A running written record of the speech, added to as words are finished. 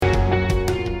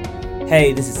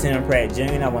Hey, this is Tim Pratt Jr.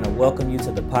 and I want to welcome you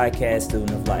to the podcast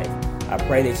Student of Life. I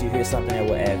pray that you hear something that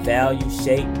will add value,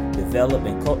 shape, develop,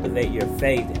 and cultivate your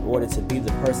faith in order to be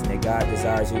the person that God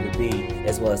desires you to be,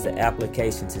 as well as the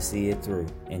application to see it through.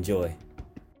 Enjoy.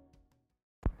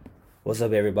 What's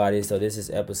up, everybody? So this is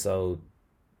episode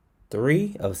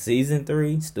 3 of season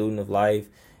 3, Student of Life.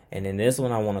 And in this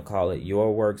one, I want to call it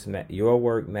Your Work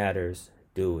Matters,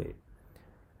 Do It.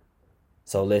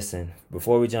 So listen,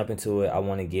 before we jump into it, I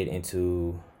want to get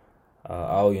into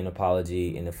I owe you an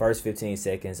apology. In the first 15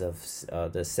 seconds of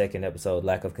the second episode,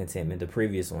 Lack of Contentment, the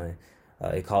previous one,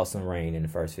 it caught some rain in the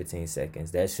first 15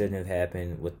 seconds. That shouldn't have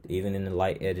happened. Even in the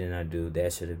light editing I do,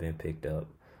 that should have been picked up.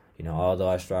 You know, although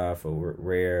I strive for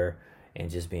rare and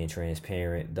just being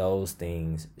transparent, those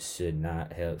things should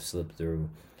not have slipped through.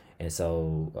 And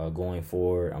so going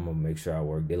forward, I'm going to make sure I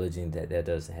work diligent that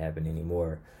doesn't happen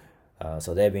anymore.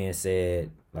 So that being said,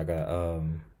 I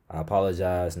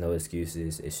apologize, no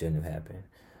excuses. It shouldn't have happened.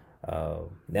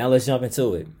 Now let's jump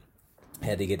into it.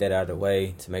 Had to get that out of the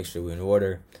way to make sure we're in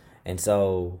order. And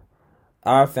so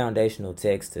our foundational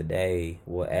text today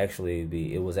was actually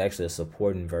a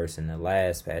supporting verse in the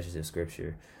last passage of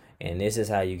scripture. And this is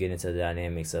how you get into the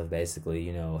dynamics of basically,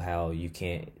 you know, how you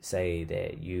can't say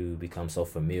that you become so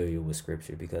familiar with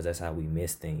scripture, because that's how we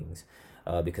miss things,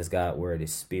 because God's word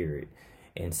is spirit.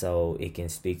 And so it can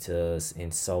speak to us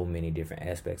in so many different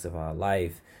aspects of our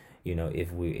life, you know,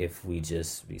 if we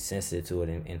just be sensitive to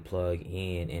it and plug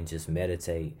in and just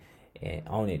meditate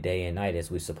on it day and night as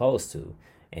we're supposed to.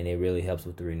 And it really helps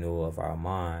with the renewal of our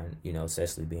mind, you know,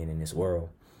 especially being in this world.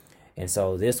 And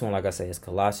so this one, like I said, is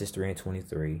Colossians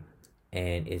 3:23.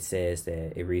 And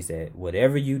it reads that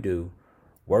whatever you do,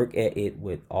 work at it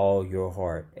with all your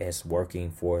heart as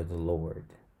working for the Lord,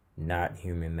 not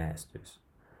human masters.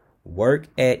 Work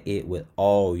at it with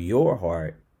all your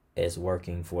heart as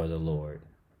working for the Lord.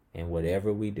 And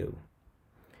whatever we do,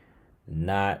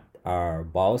 not our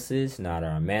bosses, not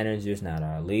our managers, not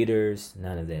our leaders,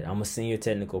 none of that. I'm a senior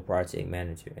technical project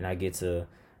manager, and I get to,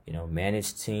 you know,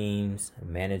 manage teams,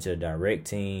 manage a direct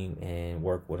team, and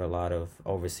work with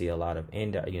oversee a lot of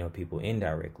people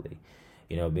indirectly,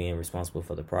 you know, being responsible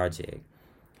for the project.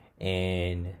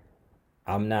 And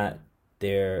I'm not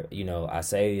there, you know, I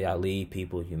say I lead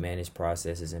people, you manage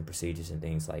processes and procedures and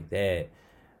things like that,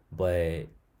 but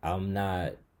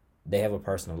they have a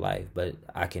personal life, but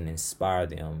I can inspire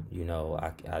them, you know,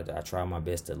 I try my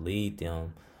best to lead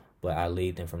them, but I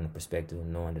lead them from the perspective of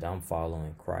knowing that I'm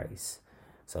following Christ.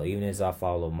 So even as I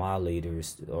follow my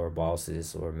leaders or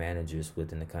bosses or managers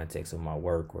within the context of my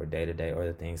work or day-to-day or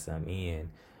the things I'm in,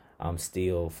 I'm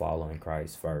still following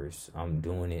Christ first. I'm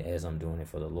doing it as I'm doing it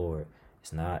for the Lord.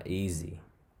 It's not easy.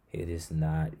 It is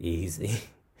not easy.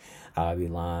 I'll be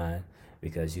lying,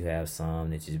 because you have some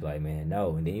that you be like, man,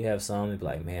 no. And then you have some that be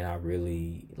like, man, I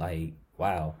really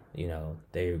wow, you know,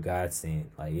 they're God sent.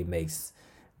 Like, it makes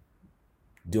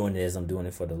doing it as I'm doing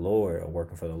it for the Lord or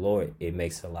working for the Lord, it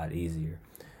makes it a lot easier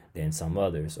than some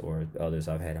others or others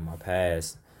I've had in my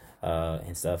past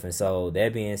and stuff. And so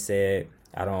that being said,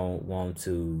 I don't want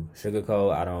to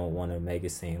sugarcoat. I don't want to make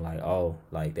it seem like, oh,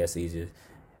 like that's easier.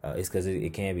 It's because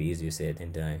it can be easier said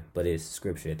than done, but it's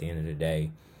scripture at the end of the day.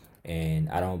 And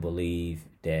I don't believe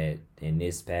that in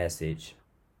this passage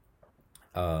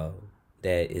that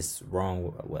it's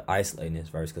wrong with isolating this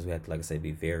verse, because we have to, like I say,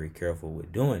 be very careful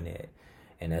with doing that.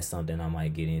 And that's something I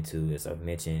might get into, as I've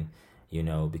mentioned, you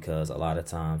know, because a lot of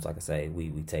times, like I say, we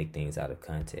take things out of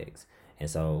context. And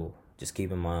so just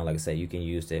keep in mind, like I say, you can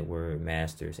use that word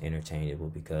masters interchangeable,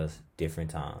 because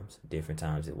different times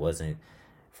it wasn't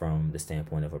from the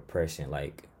standpoint of oppression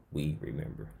like we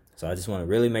remember. So I just want to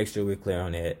really make sure we're clear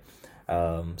on that.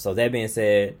 So that being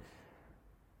said,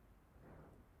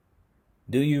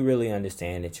 do you really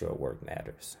understand that your work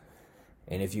matters?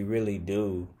 And if you really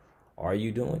do, are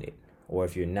you doing it? Or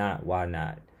if you're not, why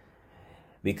not?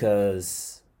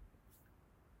 Because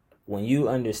when you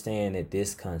understand that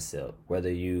this concept,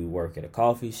 whether you work at a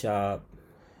coffee shop,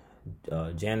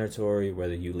 janitorial,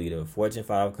 whether you lead a Fortune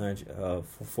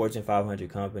 500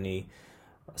 company,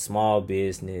 a small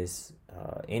business,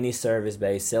 any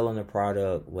service-based, selling a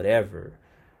product, whatever,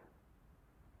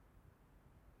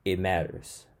 it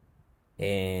matters.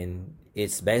 And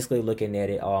it's basically looking at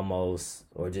it almost,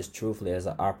 or just truthfully, as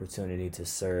an opportunity to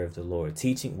serve the Lord.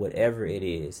 Teaching, whatever it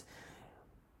is.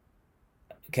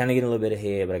 Kind of getting a little bit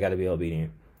ahead, but I got to be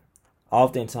obedient.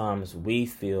 Oftentimes we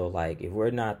feel like if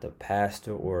we're not the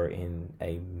pastor or in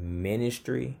a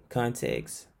ministry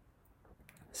context,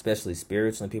 especially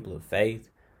spiritual and people of faith,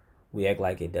 we act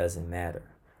like it doesn't matter.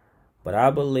 But I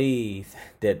believe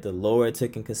that the Lord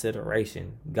took in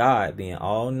consideration, God being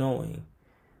all-knowing,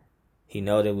 He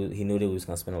knew that we was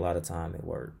gonna spend a lot of time at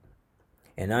work.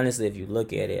 And honestly, if you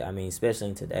look at it, I mean, especially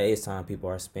in today's time, people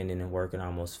are spending and working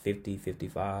almost 50,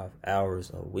 55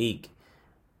 hours a week.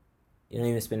 You don't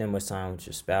even spend that much time with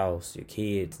your spouse, your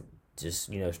kids, just,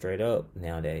 straight up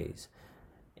nowadays.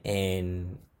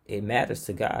 And it matters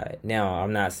to God. Now,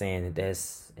 I'm not saying that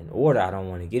that's in order. I don't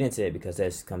want to get into it because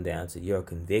that's come down to your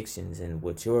convictions and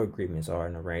what your agreements are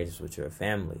and arrangements with your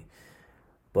family.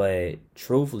 But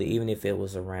truthfully, even if it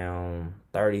was around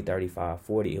 30, 35,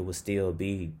 40, it would still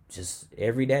be just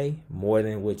every day more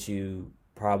than what you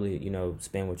probably,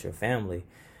 spend with your family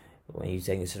when you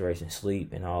take into consideration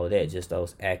sleep and all of that, just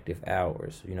those active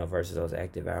hours, versus those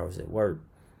active hours at work.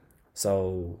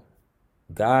 So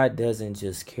God doesn't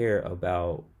just care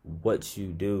about what you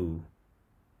do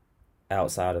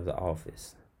outside of the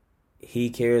office. He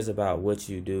cares about what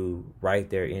you do right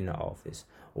there in the office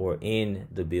or in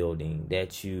the building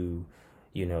that you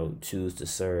choose to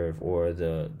serve, or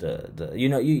the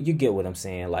you get what I'm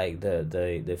saying, like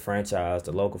the franchise,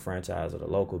 the local franchise, or the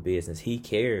local business. He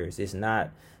cares. It's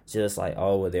not just like,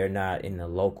 oh well, they're not in the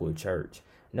local church.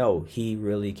 No, he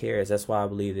really cares. That's why I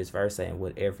believe this verse saying,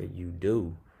 whatever you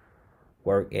do,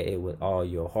 work at it with all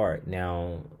your heart.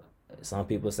 Now, some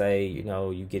people say,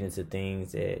 you get into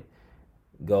things that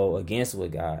go against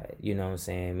what God, what I'm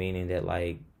saying, meaning that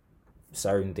like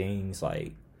certain things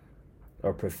like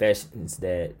or professions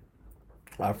that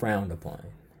are frowned upon.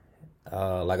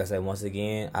 Like I said, once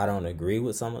again, I don't agree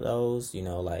with some of those,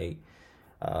 like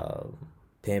uh,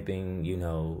 pimping,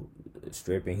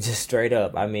 stripping, just straight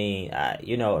up. I mean, not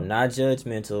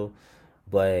judgmental,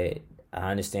 but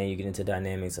I understand you get into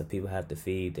dynamics of people have to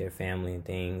feed their family and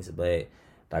things, but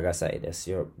like I say, that's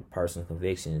your personal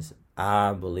convictions.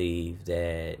 I believe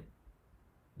that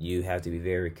you have to be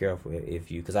very careful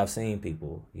because I've seen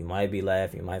people, you might be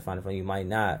laughing, you might find it funny, you might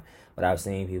not, but I've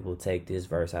seen people take this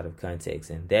verse out of context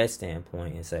in that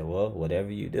standpoint and say, well,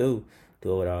 whatever you do it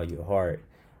with all your heart.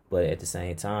 But at the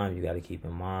same time, you got to keep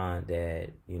in mind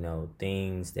that,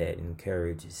 things that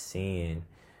encourage sin,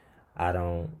 I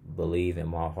don't believe in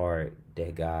my heart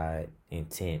that God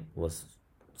intent was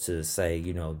to say,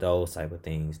 those type of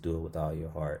things, do it with all your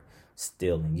heart.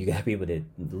 Stealing, you got people that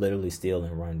literally steal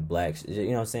and run black, what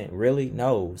I'm saying, really?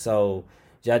 No. So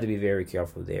you have to be very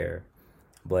careful there.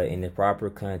 But in the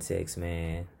proper context,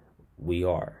 man, we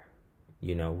are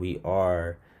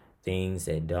things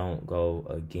that don't go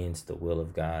against the will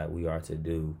of God. We are to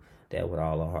do that with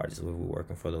all our hearts if we're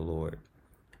working for the Lord.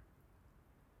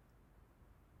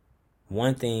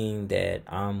 One thing that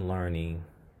I'm learning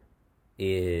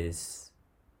is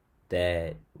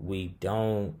that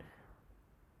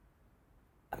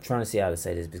I'm trying to see how to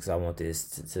say this because I want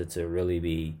this to really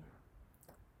be.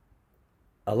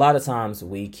 A lot of times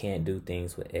we can't do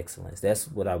things with excellence. That's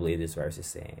what I believe this verse is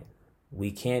saying.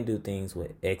 We can't do things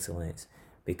with excellence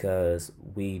because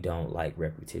we don't like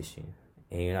repetition.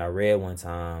 And I read one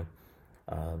time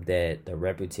that the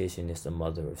repetition is the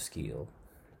mother of skill,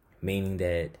 meaning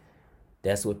that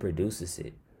that's what produces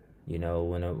it. When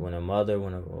a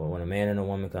man and a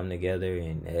woman come together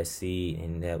and that seed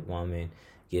and that woman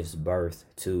gives birth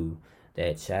to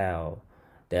that child,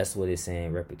 that's what it's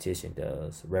saying repetition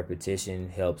does. Repetition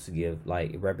helps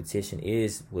repetition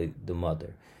is with the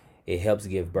mother. It helps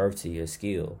give birth to your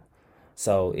skill.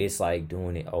 So it's like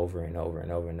doing it over and over and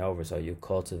over and over. So you're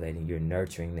cultivating, you're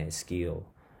nurturing that skill.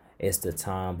 It's the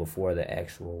time before the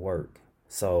actual work.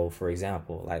 So for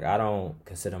example, like I don't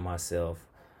consider myself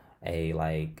a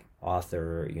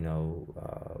author,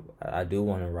 I do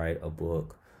want to write a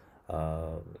book.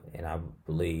 And I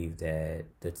believe that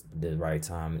the right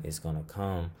time is going to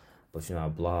come. But, I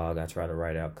blog, I try to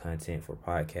write out content for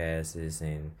podcasts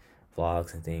and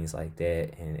vlogs and things like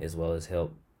that, and as well as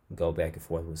help go back and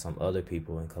forth with some other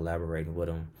people and collaborating with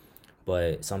them.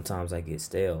 But sometimes I get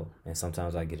stale and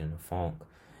sometimes I get in a funk,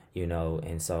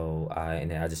 and so I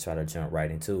just try to jump right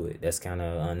into it. That's kind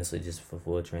of honestly just for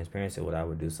full transparency what I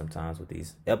would do sometimes with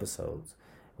these episodes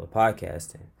with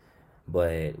podcasting.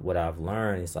 But what I've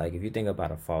learned is like if you think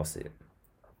about a faucet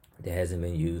that hasn't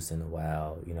been used in a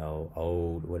while,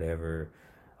 old whatever,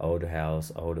 older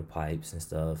house, older pipes and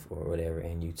stuff or whatever,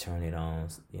 and you turn it on,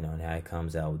 now it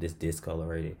comes out with this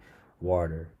discolorated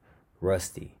water,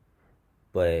 rusty,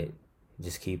 but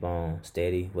just keep on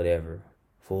steady, whatever,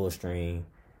 full stream.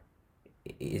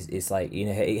 It's like,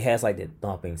 it has like that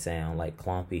thumping sound, like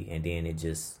clumpy, and then it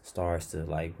just starts to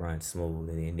like run smooth,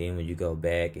 and then when you go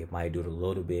back it might do it a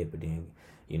little bit, but then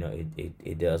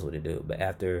it does what it do. But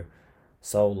after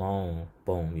so long,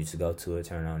 boom, you just go to it,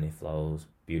 turn on, it flows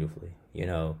beautifully,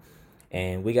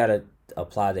 and we got to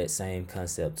apply that same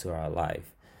concept to our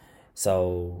life.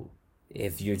 So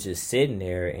if you're just sitting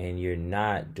there and you're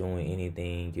not doing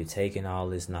anything, you're taking all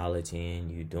this knowledge in,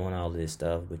 you're doing all this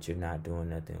stuff, but you're not doing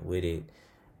nothing with it,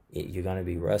 you're gonna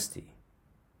be rusty.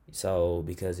 So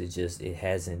because it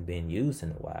hasn't been used in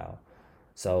a while.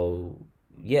 So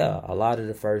yeah, a lot of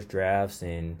the first drafts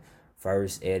and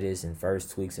first edits and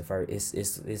first tweaks and first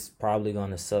it's probably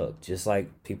gonna suck. Just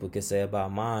like people could say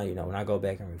about mine, when I go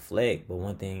back and reflect. But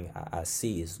one thing I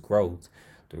see is growth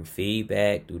through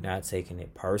feedback, through not taking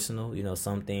it personal.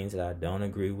 Some things that I don't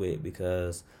agree with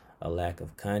because a lack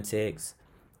of context.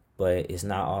 But it's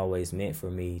not always meant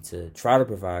for me to try to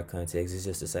provide context. It's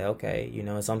just to say, okay,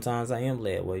 sometimes I am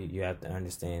led. Well, you have to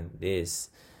understand this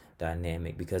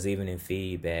dynamic, because even in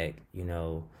feedback,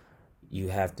 you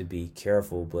have to be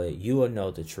careful, but you will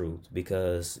know the truth,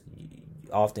 because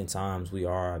oftentimes we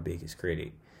are our biggest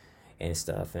critic and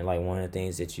stuff. And like one of the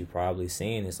things that you probably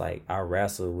seen is like I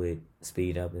wrestle with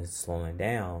speed up and slowing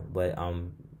down, but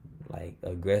I'm like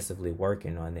aggressively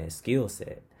working on that skill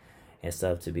set and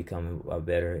stuff to become a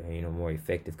better, more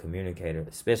effective communicator,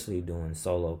 especially doing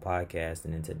solo podcasting.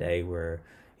 And today where,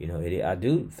 I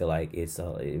do feel like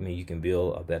you can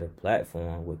build a better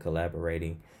platform with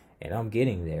collaborating, and I'm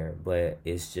getting there, but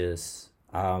it's just,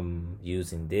 I'm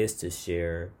using this to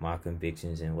share my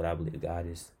convictions and what I believe God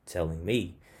is telling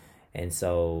me. And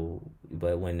so,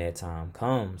 but when that time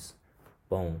comes,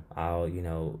 boom, I'll,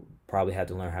 probably have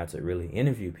to learn how to really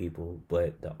interview people,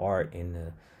 but the art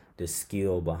and the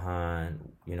skill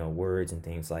behind, words and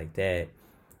things like that,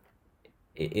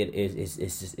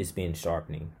 it's been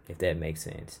sharpening, if that makes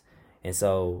sense. And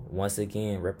so once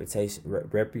again,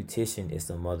 repetition is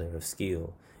the mother of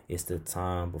skill. It's the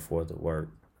time before the work.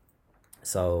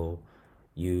 So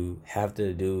you have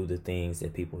to do the things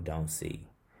that people don't see.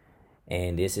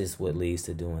 And this is what leads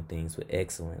to doing things with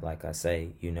excellence, like I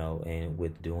say, and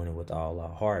with doing it with all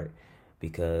our heart,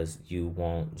 because you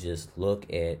won't just look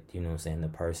at, the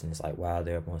person is like, wow,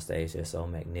 they're up on stage, they're so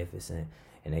magnificent,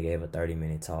 and they gave a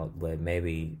 30-minute talk, but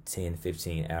maybe 10,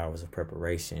 15 hours of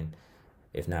preparation,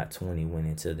 if not 20, went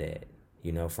into that,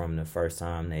 from the first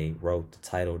time they wrote the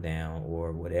title down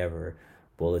or whatever,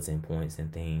 bulletin points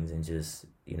and things, and just,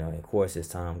 of course, as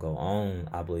time go on,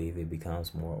 I believe it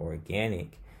becomes more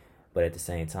organic. But at the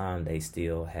same time, they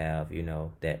still have,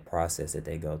 that process that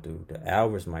they go through. The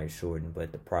hours might shorten,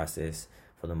 but the process,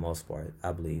 for the most part,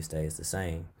 I believe stays the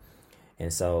same.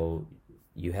 And so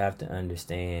you have to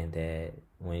understand that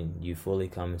when you fully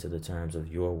come into the terms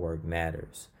of your work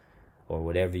matters, or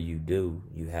whatever you do,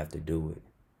 you have to do it.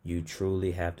 You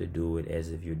truly have to do it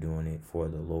as if you're doing it for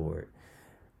the Lord,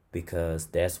 because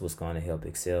that's what's going to help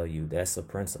excel you. That's a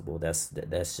principle. That's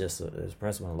just a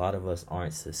principle. A lot of us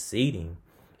aren't succeeding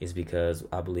is because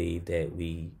I believe that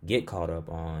we get caught up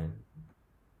on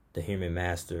the human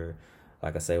master.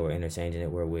 Like I say, we're interchanging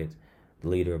it. We're with the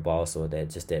leader, boss, or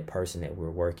that person that we're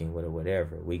working with or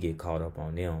whatever. We get caught up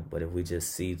on them. But if we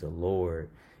just see the Lord,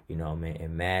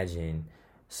 imagine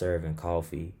serving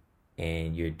coffee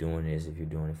and you're doing it as if you're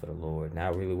doing it for the Lord.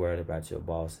 Not really worried about your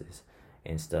bosses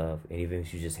and stuff. And even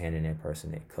if you're just handing that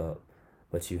person that cup,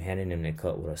 but you handing them that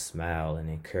cup with a smile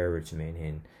and encouragement,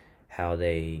 and how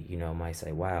they, might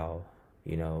say, wow,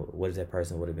 what if that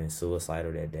person would have been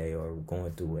suicidal that day or going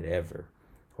through whatever,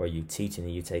 or you teaching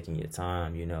and you taking your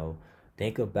time,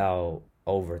 think about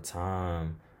over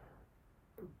time,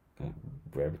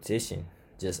 repetition,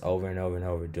 just over and over and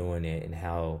over doing it, and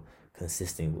how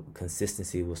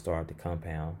consistency will start to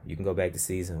compound. You can go back to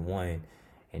season 1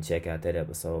 and check out that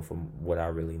episode from what I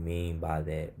really mean by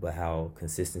that, but how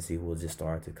consistency will just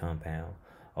start to compound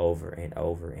over and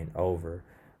over and over,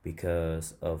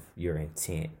 because of your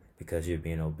intent, because you're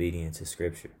being obedient to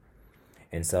scripture.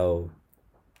 And so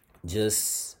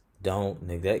just don't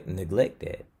neglect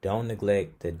that. Don't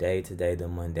neglect the day-to-day, the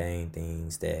mundane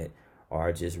things that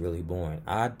are just really boring.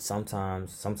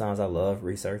 Sometimes I love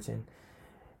researching,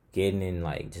 getting in,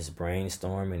 like just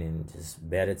brainstorming and just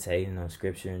meditating on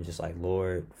scripture and just like,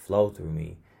 Lord, flow through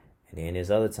me. And then there's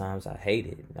other times I hate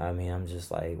it. I'm just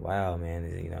like, wow, man,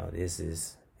 this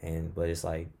is, but it's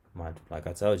like, like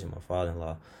I told you, my father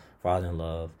in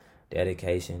love,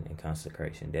 dedication and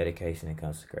consecration.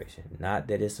 Not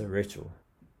that it's a ritual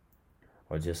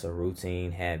or just a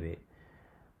routine habit,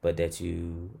 but that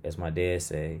you, as my dad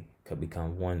say, could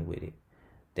become one with it.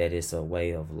 That it's a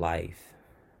way of life.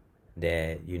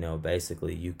 That,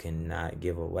 basically you cannot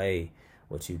give away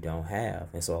what you don't have.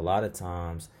 And so a lot of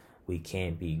times we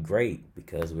can't be great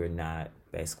because we're not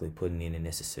basically putting in the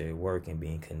necessary work and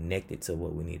being connected to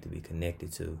what we need to be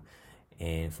connected to.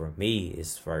 And for me,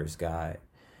 it's first God,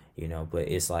 but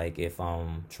it's like, if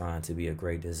I'm trying to be a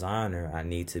great designer, I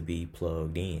need to be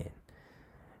plugged in,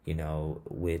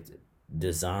 with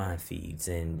design feeds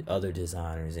and other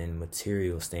designers and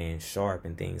material staying sharp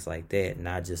and things like that,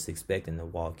 not just expecting to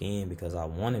walk in because I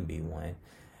want to be one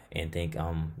and think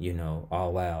I'm, oh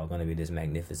wow, going to be this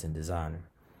magnificent designer.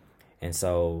 And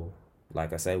so,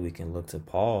 like I said, we can look to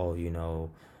Paul,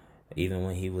 even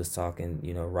when he was talking,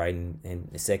 writing in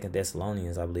 2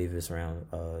 Thessalonians, I believe it's around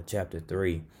chapter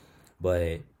 3,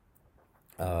 but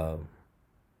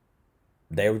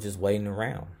they were just waiting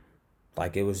around.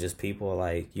 Like, it was just people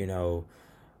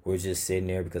were just sitting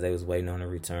there because they was waiting on the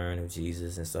return of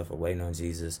Jesus and stuff, or waiting on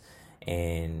Jesus,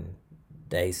 and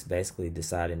they basically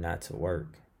decided not to work.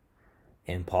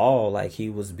 And Paul, he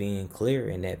was being clear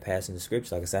in that passage of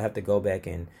scripture. Like I said, I have to go back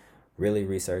and really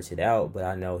research it out, but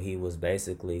I know he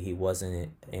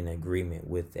wasn't in agreement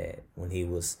with that when he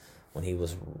was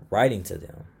writing to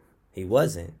them. He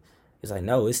wasn't. It's like,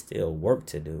 no, it's still work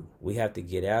to do. We have to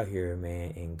get out here,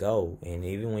 man, and go. And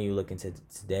even when you look into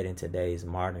that in today's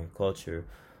modern culture,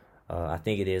 I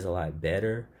think it is a lot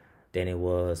better than it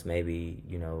was maybe,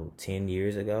 10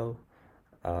 years ago,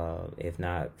 if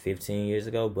not 15 years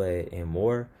ago, and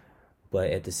more. But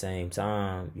at the same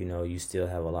time, you still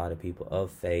have a lot of people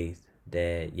of faith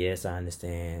that, yes, I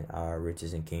understand our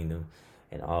riches and kingdom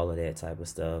and all of that type of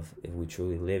stuff, if we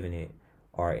truly live in it,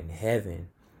 are in heaven.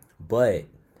 But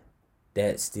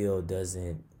that still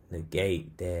doesn't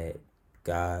negate that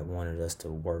God wanted us to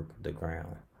work the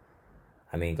ground.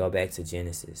 I mean, go back to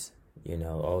Genesis,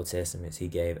 Old Testament, he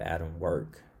gave Adam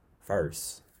work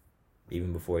first,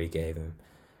 even before he gave him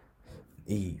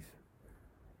Eve.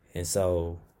 And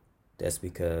so that's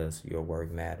because your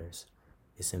work matters.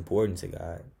 It's important to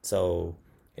God. So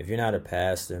if you're not a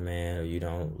pastor, man, or you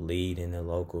don't lead in a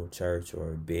local church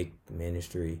or a big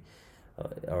ministry,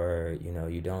 or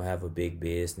you don't have a big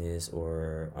business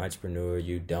or entrepreneur,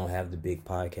 you don't have the big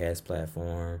podcast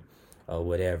platform or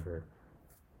whatever,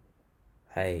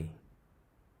 hey,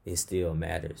 it still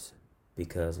matters,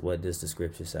 because what does the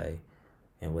scripture say?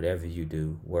 And whatever you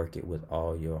do, work it with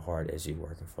all your heart as you're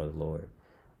working for the Lord.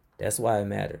 That's why it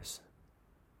matters.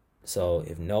 So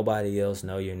if nobody else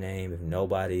know your name, if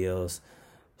nobody else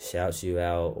shouts you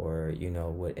out or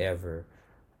whatever,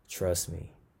 trust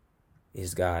me,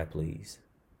 it's God, please.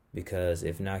 Because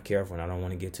if not careful, and I don't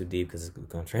want to get too deep because it's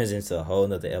going to transition into a whole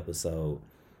nother episode,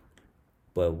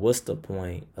 but what's the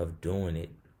point of doing it?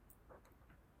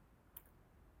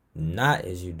 Not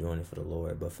as you doing it for the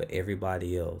Lord, but for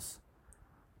everybody else.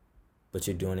 But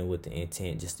you're doing it with the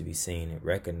intent just to be seen and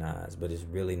recognized, but it's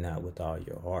really not with all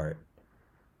your heart.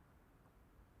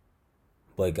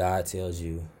 But God tells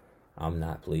you, I'm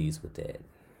not pleased with that.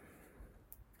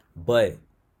 But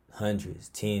hundreds,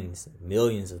 tens,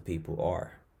 millions of people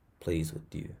are pleased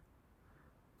with you,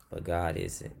 but God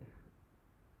isn't.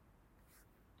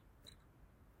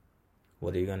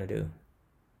 What are you gonna do?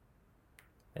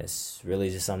 That's really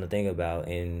just something to think about,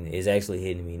 and it's actually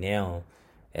hitting me now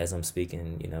as I'm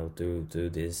speaking, through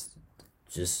this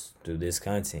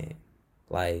content.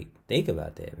 Like, think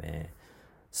about that, man.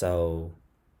 So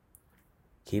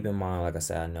keep in mind, like I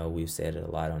said, I know we've said it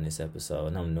a lot on this episode,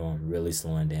 and I know I'm really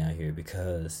slowing down here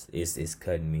because it's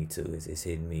cutting me too. It's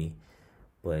hitting me.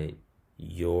 But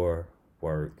your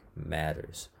work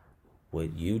matters.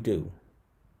 What you do,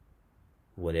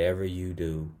 whatever you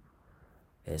do,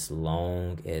 as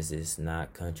long as it's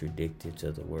not contradictory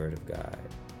to the word of God,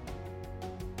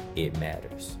 it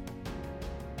matters.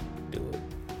 Do it.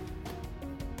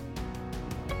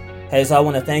 Hey, so I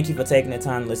want to thank you for taking the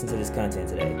time to listen to this content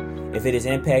today. If it has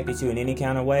impacted you in any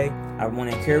kind of way, I want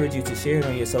to encourage you to share it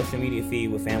on your social media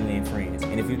feed with family and friends.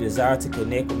 And if you desire to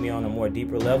connect with me on a more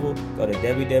deeper level, go to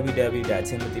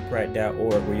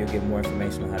www.timothypratt.org where you'll get more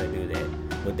information on how to do that.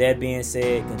 With that being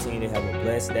said, continue to have a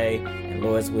blessed day, and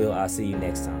Lord's will, I'll see you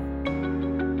next time.